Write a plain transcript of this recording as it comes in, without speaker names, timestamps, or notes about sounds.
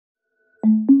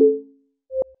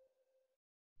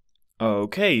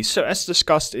Okay, so as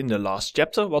discussed in the last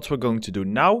chapter, what we're going to do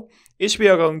now is we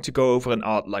are going to go over and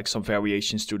add like some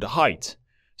variations to the height.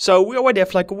 So we already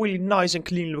have like a really nice and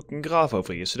clean looking graph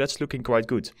over here, so that's looking quite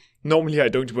good. Normally I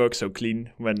don't work so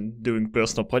clean when doing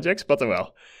personal projects, but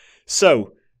well.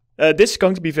 So, this is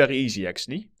going to be very easy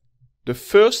actually. The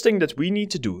first thing that we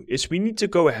need to do is we need to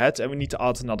go ahead and we need to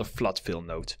add another flood fill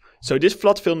node. So this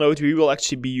flood fill node we will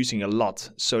actually be using a lot,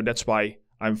 so that's why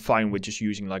I'm fine with just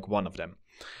using like one of them.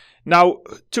 Now,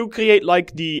 to create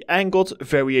like the angled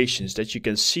variations that you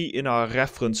can see in our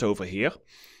reference over here,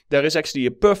 there is actually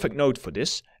a perfect node for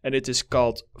this, and it is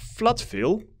called flood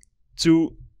fill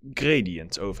to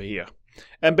gradient over here.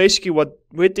 And basically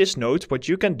with this node, what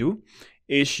you can do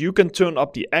is you can turn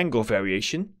up the angle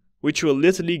variation, which will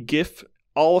literally give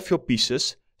all of your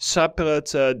pieces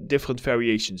separate different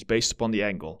variations based upon the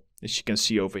angle, as you can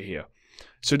see over here.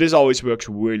 So this always works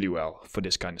really well for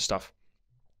this kind of stuff.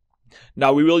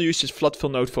 Now we will use this flood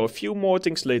fill node for a few more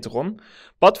things later on,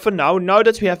 but for now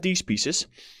that we have these pieces,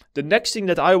 the next thing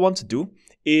that I want to do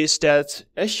is that,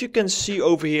 as you can see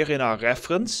over here in our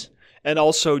reference, and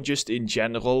also just in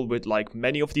general with like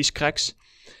many of these cracks,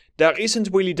 there isn't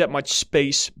really that much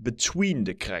space between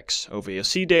the cracks over here.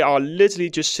 See, they are literally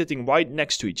just sitting right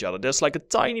next to each other. There's like a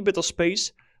tiny bit of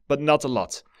space, but not a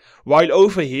lot. While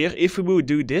over here, if we would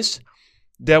do this,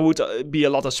 there would be a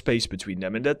lot of space between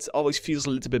them, and that always feels a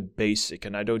little bit basic,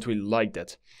 and I don't really like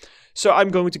that. So I'm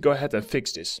going to go ahead and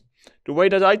fix this. The way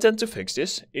that I tend to fix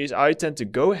this is I tend to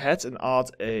go ahead and add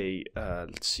a, a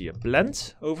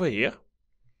blend over here.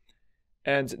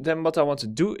 And then what I want to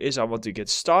do is I want to get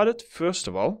started, first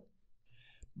of all,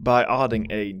 by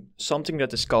adding something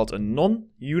that is called a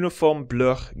non-uniform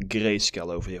blur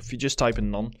grayscale over here. If you just type in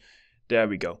non, there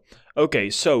we go. Okay,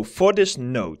 so for this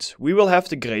node, we will have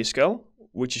the grayscale,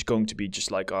 which is going to be just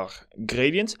like our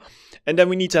gradient. And then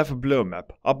we need to have a blur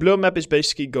map. Our blur map is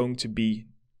basically going to be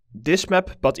this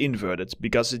map, but inverted,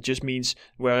 because it just means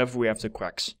wherever we have the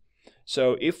cracks.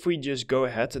 So if we just go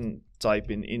ahead and type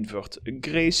in invert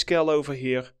grayscale over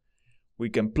here, we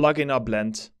can plug in our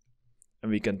blend,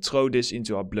 and we can throw this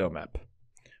into our blur map,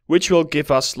 which will give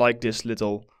us like this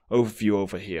little overview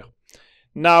over here.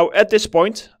 Now at this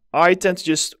point, I tend to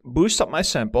just boost up my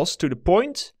samples to the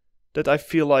point that I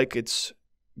feel like it's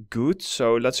good.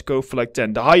 So let's go for like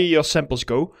 10. The higher your samples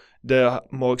go, the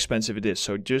more expensive it is.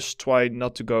 So just try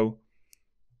not to go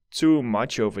too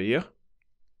much over here.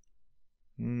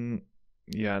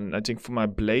 Yeah, and I think for my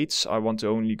blades, I want to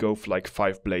only go for like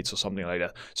 5 blades or something like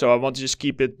that. So I want to just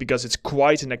keep it because it's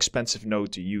quite an expensive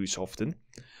node to use often.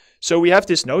 So we have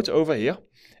this node over here,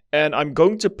 and I'm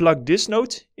going to plug this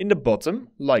node in the bottom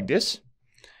like this.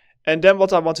 And then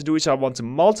what I want to do is I want to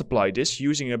multiply this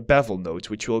using a bevel node,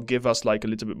 which will give us like a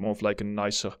little bit more of like a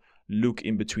nicer look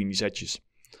in between these edges.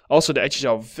 Also, the edges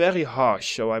are very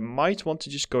harsh, so I might want to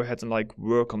just go ahead and like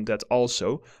work on that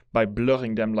also by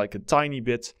blurring them like a tiny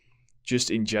bit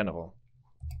just in general.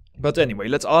 But anyway,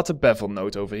 let's add a bevel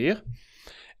node over here.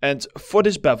 And for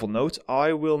this bevel node,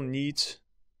 I will need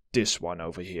this one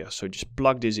over here. So just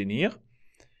plug this in here.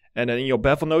 And then in your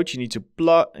bevel node, you need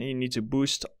to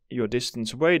boost your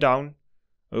distance way down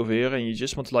over here, and you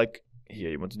just want to like here,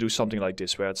 you want to do something like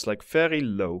this where it's like very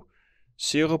low,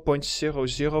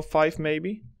 0.005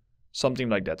 maybe, something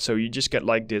like that. So you just get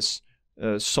like this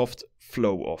soft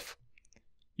flow off.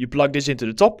 You plug this into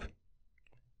the top,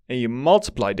 and you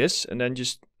multiply this, and then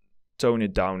just tone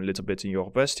it down a little bit in your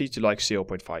opacity to like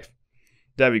 0.5.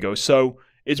 There we go. So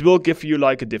it will give you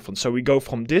like a difference. So we go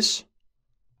from this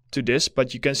to this,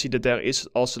 but you can see that there is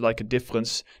also like a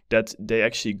difference that they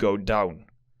actually go down.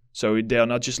 So they are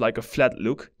not just like a flat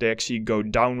look, they actually go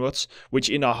downwards, which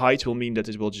in our height will mean that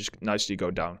it will just nicely go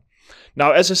down.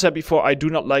 Now, as I said before, I do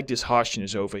not like this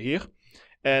harshness over here,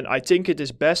 and I think it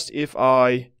is best if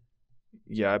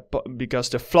because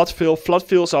the flood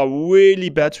fills are really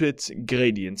bad with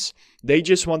gradients. They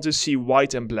just want to see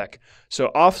white and black.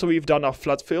 So after we've done our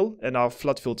flood fill and our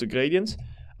flood fill to gradient,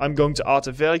 I'm going to add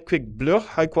a very quick blur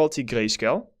high quality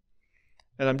grayscale.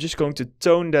 And I'm just going to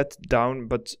tone that down,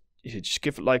 but just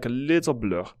give it like a little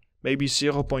blur. Maybe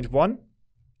 0.1.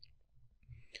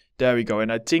 There we go.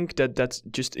 And I think that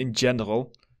just in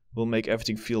general will make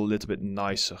everything feel a little bit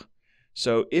nicer.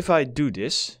 So if I do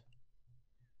this,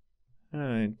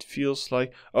 it feels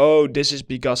like, oh, this is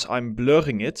because I'm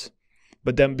blurring it.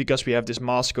 But then because we have this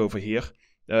mask over here,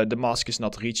 the mask is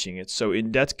not reaching it. So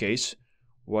in that case,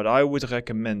 what I would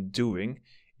recommend doing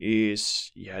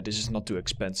is, this is not too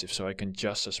expensive, so I can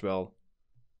just as well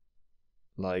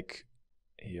like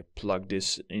here plug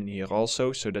this in here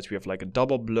also, so that we have like a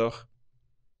double blur.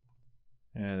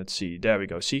 And let's see, there we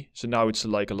go, see? So now it's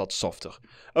like a lot softer.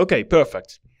 Okay,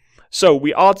 perfect. So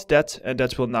we add that, and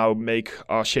that will now make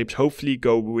our shapes hopefully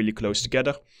go really close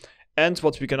together. And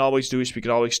what we can always do is we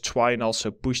can always try and also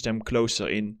push them closer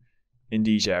in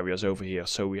these areas over here.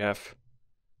 So we have,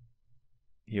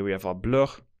 here we have our blur.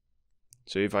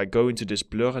 So if I go into this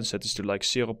blur and set this to like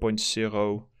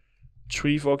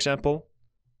 0.03 for example.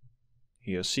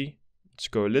 Here, see, let's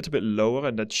go a little bit lower,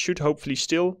 and that should hopefully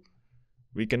still,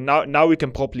 we can now we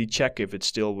can properly check if it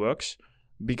still works.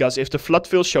 Because if the flood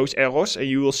fill shows errors, and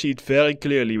you will see it very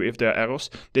clearly if there are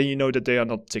errors, then you know that they are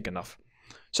not thick enough.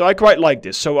 So I quite like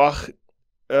this. So our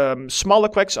smaller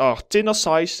cracks are thinner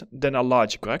sized than our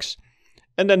larger cracks.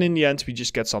 And then in the end we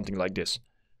just get something like this.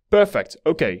 Perfect,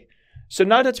 okay. So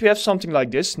now that we have something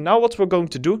like this, now what we're going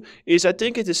to do is I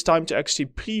think it is time to actually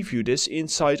preview this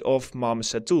inside of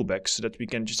Marmoset Toolbag so that we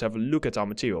can just have a look at our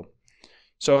material.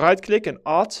 So right click and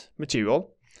add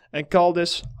material and call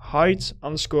this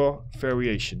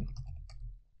height_variation.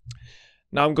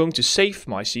 Now I'm going to save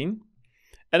my scene,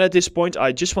 and at this point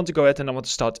I just want to go ahead and I want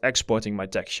to start exporting my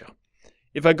texture.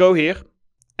 If I go here,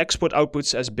 export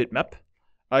outputs as bitmap,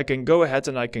 I can go ahead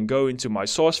and I can go into my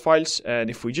source files, and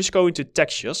if we just go into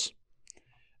textures,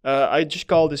 I just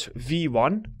call this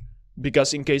V1,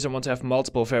 because in case I want to have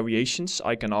multiple variations,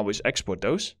 I can always export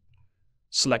those.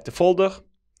 Select the folder,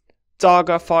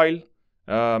 Targa file,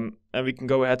 and we can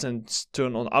go ahead and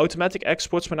turn on automatic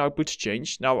exports when outputs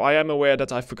change. Now I am aware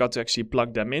that I forgot to actually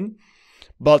plug them in,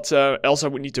 but else I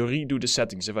would need to redo the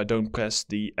settings if I don't press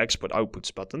the export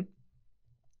outputs button.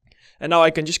 And now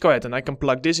I can just go ahead and I can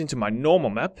plug this into my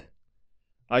normal map.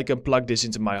 I can plug this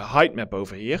into my height map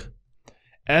over here.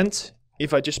 And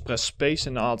if I just press space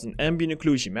and add an ambient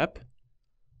occlusion map,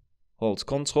 hold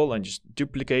Ctrl and just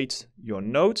duplicate your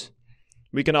node,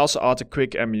 we can also add a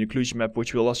quick ambient occlusion map,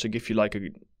 which will also give you like a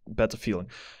better feeling.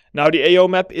 Now the AO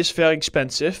map is very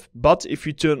expensive, but if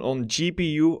you turn on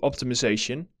GPU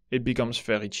optimization, it becomes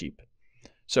very cheap.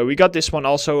 So we got this one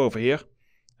also over here.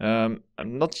 I'm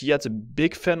not yet a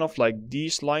big fan of like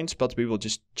these lines, but we will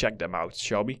just check them out,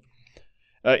 shall we?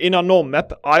 In our normal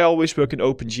map, I always work in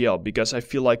OpenGL because I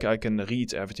feel like I can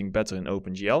read everything better in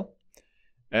OpenGL.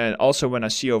 And also when I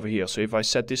see over here, so if I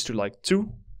set this to like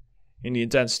 2 in the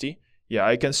intensity, yeah,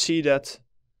 I can see that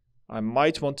I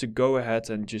might want to go ahead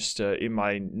and just in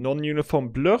my non-uniform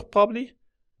blur probably.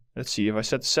 Let's see, if I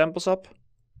set the samples up.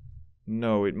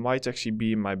 No, it might actually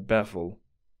be in my bevel.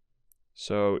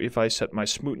 So if I set my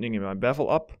smoothing in my bevel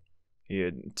up, yeah,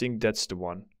 I think that's the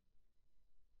one.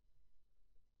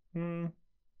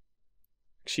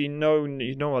 Actually, no,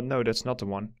 you know what? No, that's not the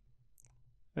one.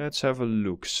 Let's have a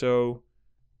look. So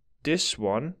this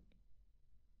one,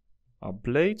 our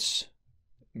blades,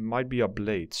 might be our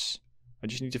blades. I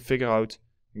just need to figure out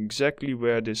exactly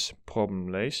where this problem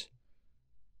lays.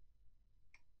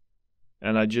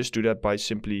 And I just do that by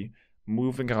simply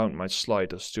moving around my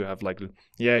sliders to have like,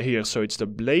 yeah, here. So it's the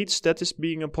blades that is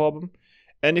being a problem.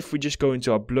 And if we just go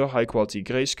into our blur high quality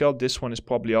grayscale, this one is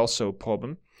probably also a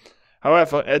problem.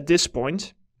 However, at this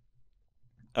point,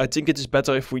 I think it is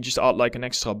better if we just add like an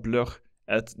extra blur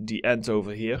at the end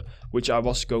over here, which I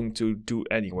was going to do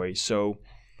anyway. So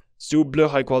let's do blur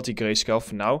high quality grayscale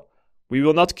for now. We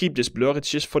will not keep this blur, it's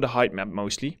just for the height map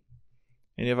mostly.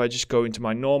 And if I just go into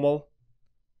my normal,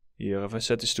 here, if I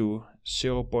set this to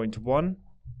 0.1,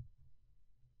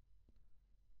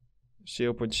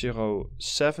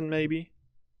 0.07 maybe.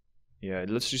 Yeah,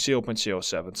 let's do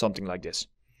 0.07, something like this.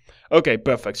 Okay,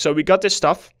 perfect. So we got this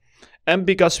stuff. And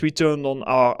because we turned on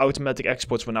our automatic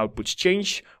exports when outputs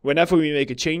change, whenever we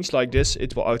make a change like this,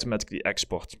 it will automatically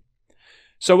export.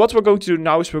 So what we're going to do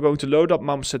now is we're going to load up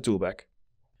Marmoset Toolbag.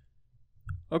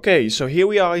 Okay, so here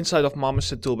we are inside of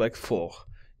Marmoset Toolbag 4.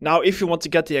 Now, if you want to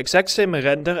get the exact same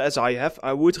render as I have,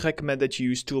 I would recommend that you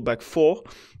use Toolbag 4,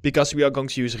 because we are going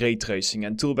to use ray tracing,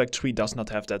 and Toolbag 3 does not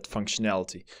have that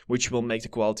functionality, which will make the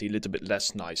quality a little bit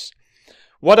less nice.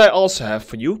 What I also have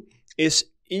for you is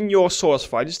in your source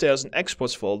files, there's an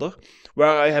exports folder where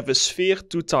I have a sphere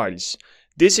 2 tiles.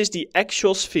 This is the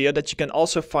actual sphere that you can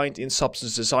also find in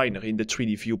Substance Designer in the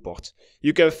 3D viewport.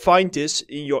 You can find this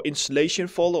in your installation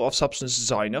folder of Substance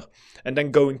Designer and then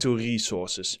go into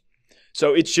resources.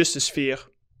 So it's just a sphere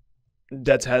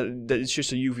that it's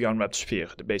just a UV unwrapped sphere,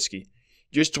 basically.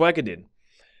 Just drag it in.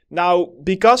 Now,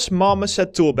 because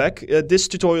Marmoset Toolbag, this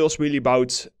tutorial is really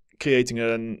about creating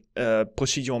a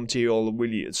procedural material,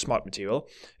 really a smart material.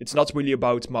 It's not really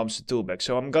about Marmoset Toolbag,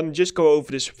 so I'm gonna just go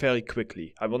over this very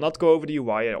quickly. I will not go over the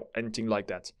UI or anything like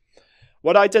that.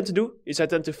 What I tend to do is I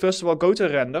tend to first of all go to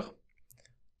render,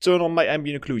 turn on my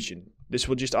ambient occlusion. This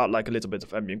will just add like a little bit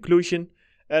of ambient occlusion,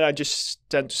 and I just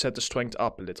tend to set the strength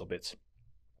up a little bit.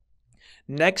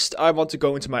 Next, I want to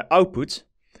go into my output,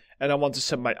 and I want to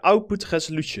set my output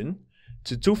resolution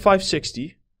to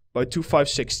 2560 by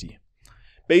 2560.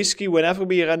 Basically, whenever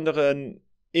we render an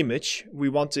image, we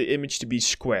want the image to be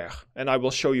square, and I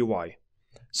will show you why.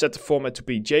 Set the format to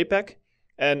be JPEG,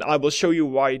 and I will show you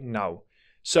why now.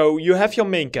 So you have your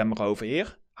main camera over here.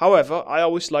 However, I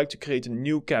always like to create a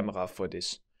new camera for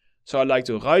this. So I like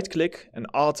to right click and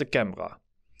add the camera.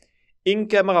 In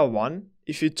camera 1,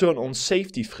 if you turn on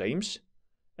safety frames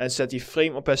and set the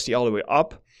frame opacity all the way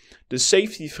up, the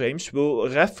safety frames will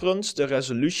reference the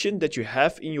resolution that you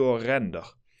have in your render.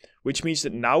 Which means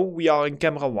that now we are in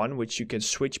camera 1, which you can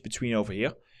switch between over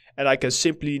here. And I can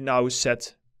simply now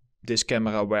set this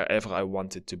camera wherever I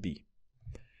want it to be.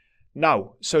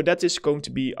 Now, so that is going to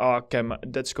be our camera.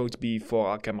 That's going to be for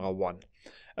our camera 1.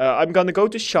 I'm gonna go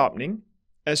to sharpening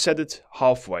and set it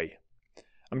halfway.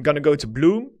 I'm gonna go to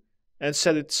bloom and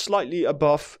set it slightly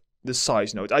above the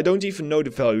size node. I don't even know the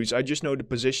values. I just know the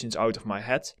positions out of my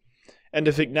head. And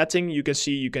the vignetting, you can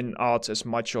see you can add as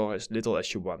much or as little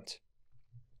as you want.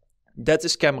 That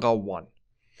is camera 1.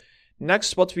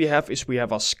 Next, what we have is we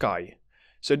have our sky.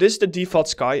 So this is the default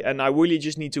sky, and I really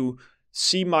just need to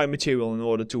see my material in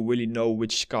order to really know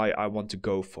which sky I want to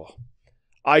go for.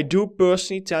 I do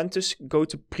personally tend to go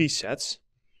to presets,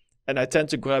 and I tend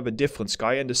to grab a different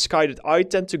sky, and the sky that I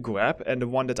tend to grab, and the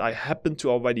one that I happen to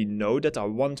already know that I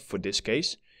want for this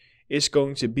case, is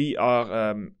going to be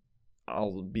our,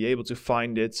 I'll be able to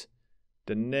find it,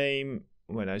 the name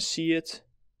when I see it.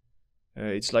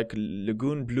 It's like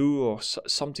Lagoon Blue or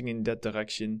something in that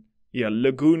direction. Yeah,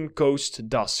 Lagoon Coast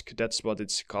Dusk, that's what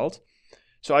it's called.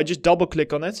 So I just double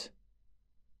click on it.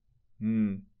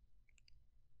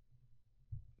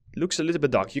 Looks a little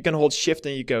bit dark. You can hold shift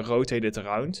and you can rotate it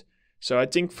around. So I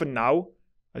think for now,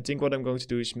 I think what I'm going to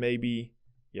do is maybe,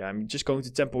 yeah, I'm just going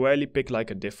to temporarily pick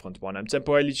like a different one. I'm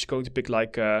temporarily just going to pick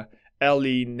like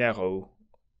LE Narrow.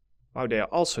 Wow, they are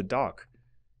also dark.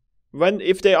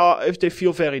 If they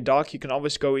feel very dark, you can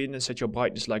always go in and set your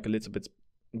brightness like a little bit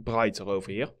brighter over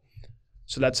here.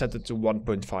 So let's set it to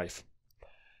 1.5.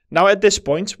 Now at this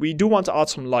point, we do want to add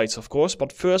some lights, of course,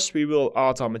 but first we will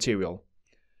add our material.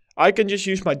 I can just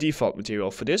use my default material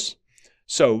for this.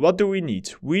 So what do we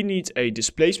need? We need a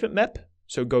displacement map.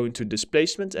 So go into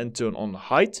displacement and turn on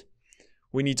height.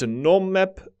 We need a norm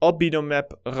map, albedo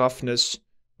map, roughness.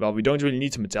 Well, we don't really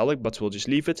need a metallic, but we'll just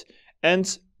leave it.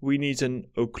 And we need an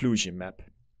occlusion map.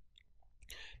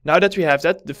 Now that we have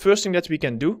that, the first thing that we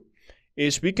can do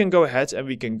is we can go ahead and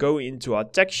we can go into our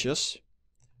textures,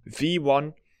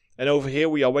 V1, and over here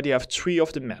we already have 3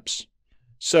 of the maps.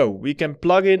 So we can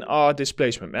plug in our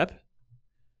displacement map,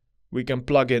 we can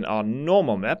plug in our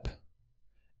normal map,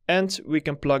 and we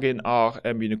can plug in our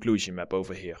ambient occlusion map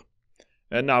over here.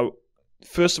 And now,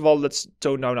 first of all, let's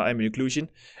tone down our ambient occlusion.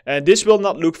 And this will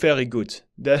not look very good.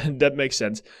 That makes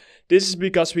sense. This is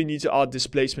because we need to add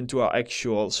displacement to our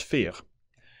actual sphere.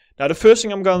 Now the first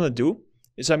thing I'm gonna do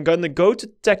is I'm gonna go to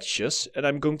textures and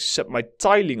I'm going to set my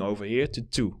tiling over here to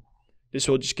 2. This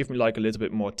will just give me like a little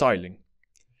bit more tiling.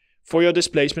 For your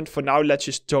displacement, for now, let's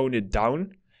just tone it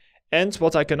down. And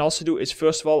what I can also do is,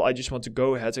 first of all, I just want to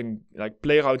go ahead and like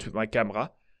play around with my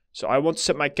camera. So I want to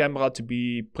set my camera to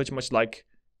be pretty much like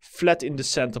flat in the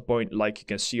center point, like you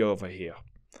can see over here.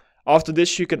 After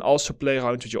this, you can also play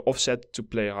around with your offset to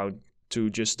play around to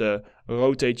just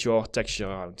rotate your texture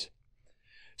around.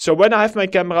 So when I have my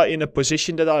camera in a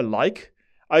position that I like,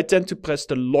 I tend to press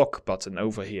the lock button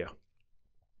over here.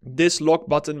 This lock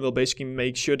button will basically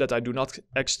make sure that I do not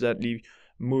accidentally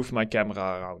move my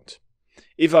camera around.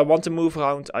 If I want to move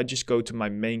around, I just go to my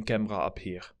main camera up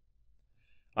here.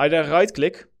 I then right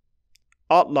click,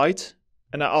 add light,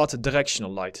 and I add a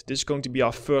directional light. This is going to be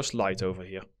our first light over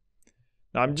here.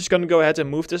 Now I'm just going to go ahead and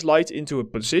move this light into a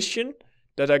position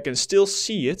that I can still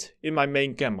see it in my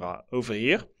main camera over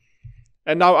here.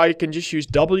 And now I can just use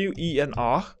W, E and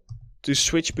R to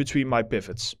switch between my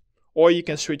pivots. Or you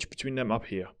can switch between them up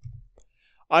here.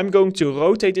 I'm going to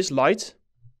rotate this light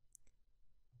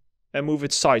and move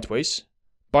it sideways.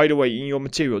 By the way, in your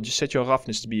material, just set your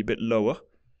roughness to be a bit lower.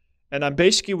 And I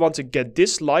basically want to get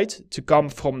this light to come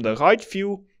from the right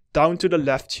view down to the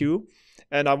left view.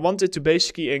 And I want it to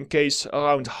basically encase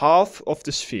around half of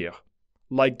the sphere,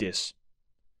 like this.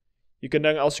 You can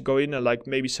then also go in and like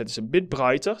maybe set this a bit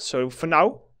brighter. So for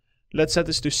now, let's set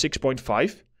this to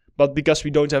 6.5. But because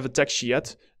we don't have a texture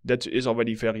yet, that is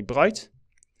already very bright.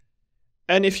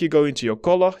 And if you go into your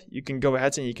color, you can go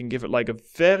ahead and you can give it like a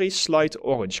very slight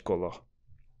orange color.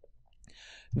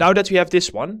 Now that we have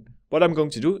this one, what I'm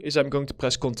going to do is I'm going to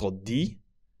press Ctrl D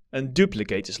and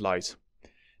duplicate this light.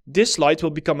 This light will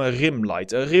become a rim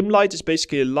light. A rim light is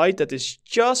basically a light that is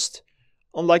just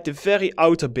on like the very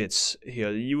outer bits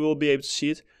here. You will be able to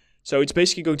see it. So it's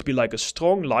basically going to be like a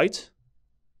strong light.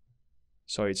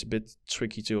 Sorry, it's a bit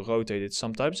tricky to rotate it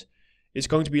sometimes. It's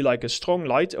going to be like a strong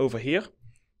light over here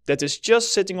that is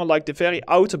just sitting on like the very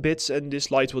outer bits, and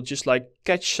this light will just like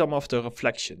catch some of the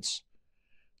reflections.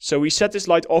 So we set this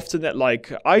light often at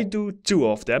like, I do 2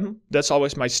 of them. That's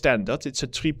always my standard. It's a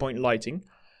 3-point lighting.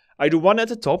 I do 1 at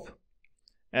the top.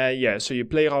 Yeah, so you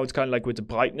play around kind of like with the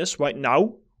brightness. Right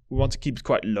now, we want to keep it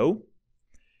quite low.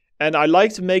 And I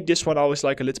like to make this one always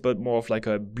like a little bit more of like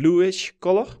a bluish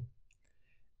color.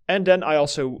 And then I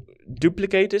also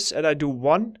duplicate this and I do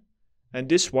 1. And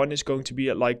this one is going to be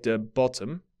at like the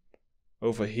bottom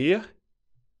over here.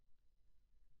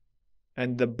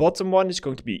 And the bottom one is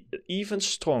going to be even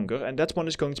stronger. And that one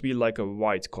is going to be like a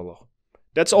white color.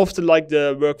 That's often like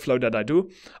the workflow that I do.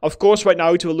 Of course, right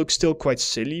now it will look still quite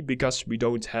silly because we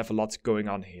don't have a lot going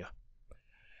on here.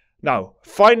 Now,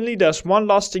 finally, there's one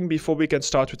last thing before we can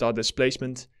start with our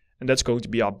displacement. And that's going to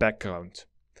be our background.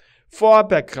 For our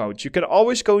background, you can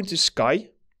always go into sky.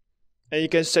 And you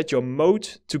can set your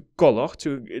mode to color,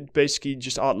 to basically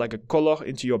just add like a color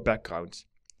into your background.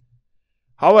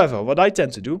 However, what I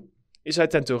tend to do is I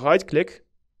tend to right click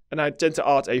and I tend to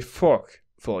add a fork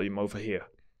volume over here.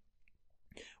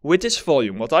 With this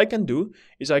volume, what I can do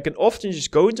is I can often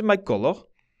just go into my color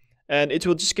and it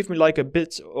will just give me like a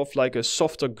bit of like a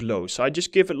softer glow. So I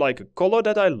just give it like a color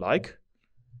that I like.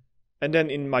 And then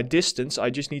in my distance, I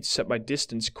just need to set my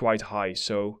distance quite high.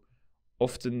 So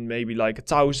often maybe like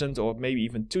 1000 or maybe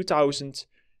even 2000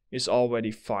 is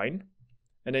already fine.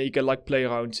 And then you can like play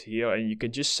around here and you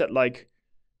can just set like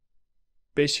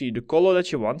basically the color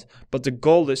that you want. But the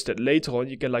goal is that later on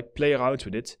you can like play around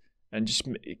with it and just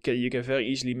you can very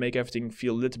easily make everything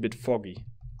feel a little bit foggy.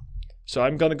 So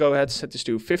I'm gonna go ahead and set this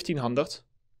to 1500.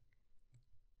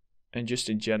 And just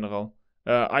in general,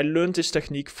 I learned this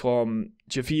technique from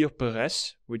Javier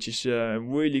Perez, which is a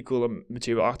really cool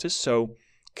material artist. So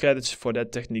credits for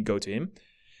that technique go to him.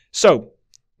 So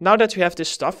now that we have this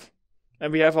stuff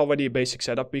and we have already a basic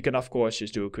setup, we can of course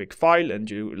just do a quick file and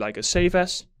do like a save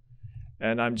as.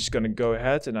 And I'm just gonna go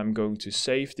ahead and I'm going to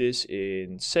save this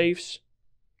in saves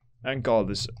and call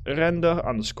this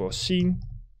render_scene.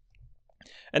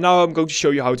 And now I'm going to show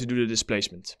you how to do the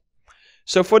displacement.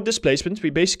 So for displacement,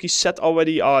 we basically set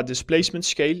already our displacement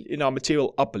scale in our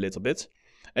material up a little bit.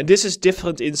 And this is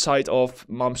different inside of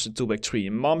Marmoset Toolbag 3.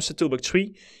 In Marmoset Toolbag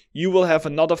 3, you will have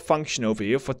another function over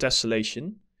here for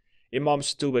tessellation. In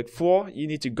Marmoset Toolbag 4, you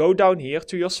need to go down here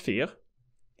to your sphere,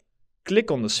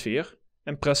 click on the sphere,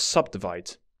 and press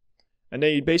subdivide. And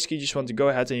then you basically just want to go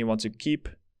ahead and you want to keep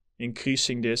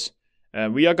increasing this.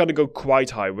 We are going to go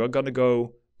quite high. We're going to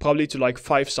go probably to like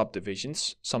 5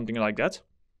 subdivisions, something like that.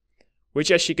 Which,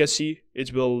 as you can see,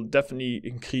 it will definitely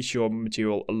increase your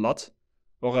material a lot.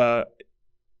 Or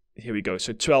here we go.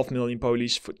 So 12 million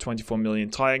polys for 24 million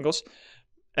triangles.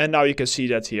 And now you can see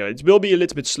that here. It will be a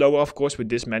little bit slower, of course, with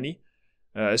this many.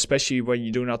 Especially when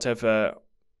you do not have a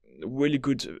really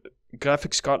good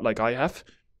graphics card like I have.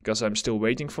 Because I'm still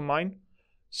waiting for mine.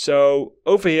 So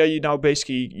over here,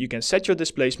 you can set your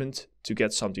displacement to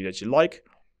get something that you like.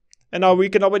 And now we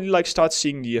can already like start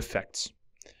seeing the effects.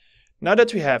 Now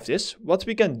that we have this, what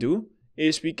we can do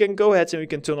is we can go ahead and we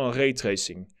can turn on ray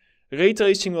tracing. Ray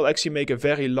tracing will actually make a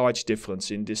very large difference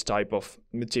in this type of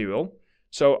material.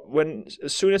 So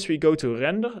as soon as we go to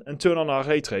render and turn on our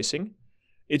ray tracing,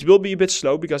 it will be a bit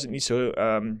slow because it needs to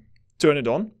turn it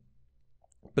on.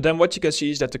 But then what you can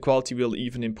see is that the quality will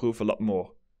even improve a lot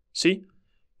more. See?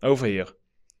 Over here.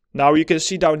 Now you can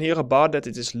see down here a bar that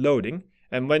it is loading.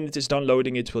 And when it is done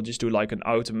loading, it will just do like an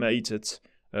automated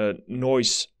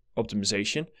noise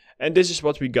optimization. And this is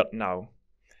what we got now.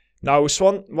 Now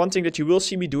one thing that you will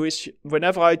see me do is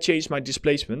whenever I change my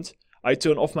displacement, I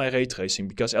turn off my ray tracing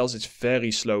because else it's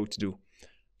very slow to do.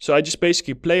 So I just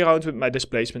basically play around with my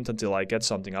displacement until I get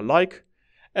something I like.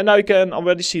 And now you can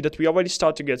already see that we already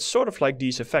start to get sort of like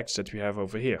these effects that we have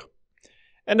over here.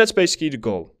 And that's basically the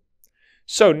goal.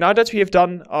 So now that we have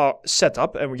done our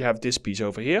setup and we have this piece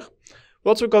over here,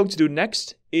 what we're going to do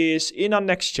next is in our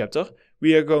next chapter,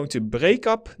 we are going to break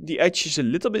up the edges a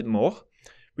little bit more.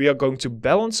 We are going to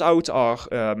balance out our,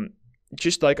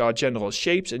 just like our general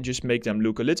shapes and just make them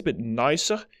look a little bit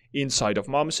nicer inside of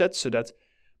Marmoset. So that,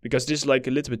 because this is like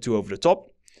a little bit too over the top.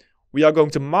 We are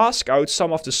going to mask out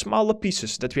some of the smaller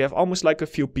pieces that we have almost like a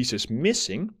few pieces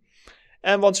missing.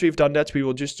 And once we've done that, we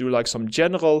will just do like some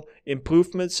general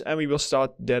improvements and we will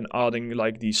start then adding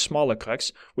like these smaller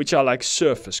cracks, which are like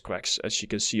surface cracks, as you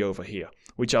can see over here,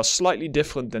 which are slightly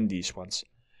different than these ones.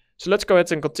 So let's go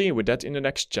ahead and continue with that in the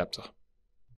next chapter.